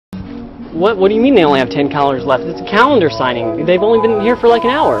What do you mean they only have 10 calendars left? It's a calendar signing. They've only been here for like an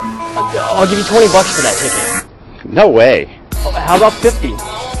hour. I'll give you 20 bucks for that ticket. No way. How about 50?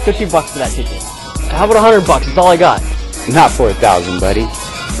 50 bucks for that ticket. How about 100 bucks? That's all I got. Not for 1,000, buddy.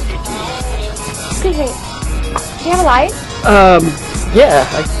 Excuse me. Do you have a light? Yeah,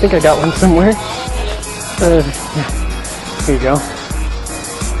 I think I got one somewhere. Here you go.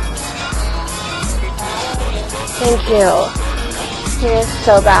 Thank you. You're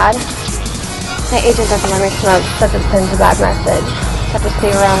so bad. My agent doesn't let me smoke, so it sends a bad message. I have to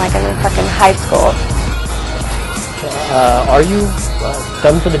stay around like I'm in fucking high school. Are you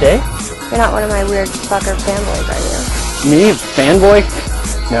done for the day? You're not one of my weird fucker fanboys, are you? Me? Fanboy?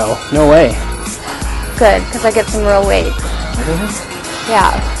 No way. Good, because I get some real weight. Really?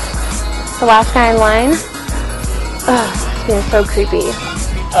 Yeah. The last guy in line? Ugh, it's being so creepy.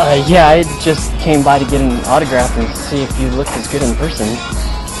 Yeah, I just came by to get an autograph and see if you looked as good in person.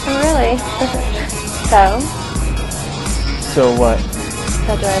 Oh, really? So? So what?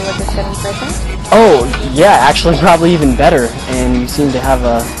 So do I look as good in person? Oh, yeah, actually probably even better. And you seem to have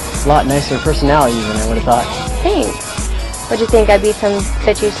a lot nicer personality than I would have thought. Thanks. What'd you think? I'd be some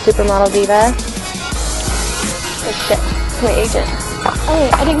bitchy supermodel diva? Oh shit, it's my agent. Oh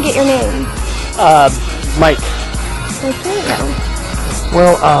wait, I didn't get your name. Mike. Nice to meet you.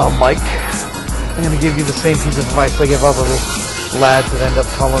 Well, Mike, I'm going to give you the same piece of advice I give other lads that end up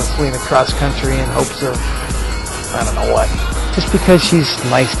following Selena cross country in hopes of, I don't know what. Just because she's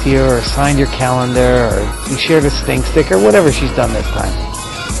nice to you or signed your calendar or you shared a stink stick or whatever she's done this time,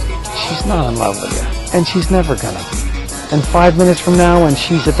 she's not in love with you. And she's never gonna. And 5 minutes from now when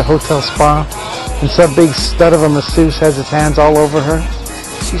she's at the hotel spa and some big stud of a masseuse has his hands all over her,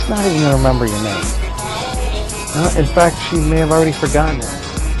 she's not even going to remember your name. In fact, she may have already forgotten it.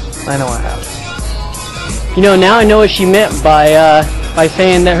 I know I have. You know, now I know what she meant by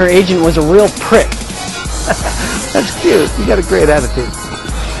saying that her agent was a real prick. That's cute. You got a great attitude.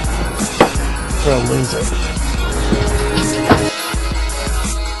 For a loser.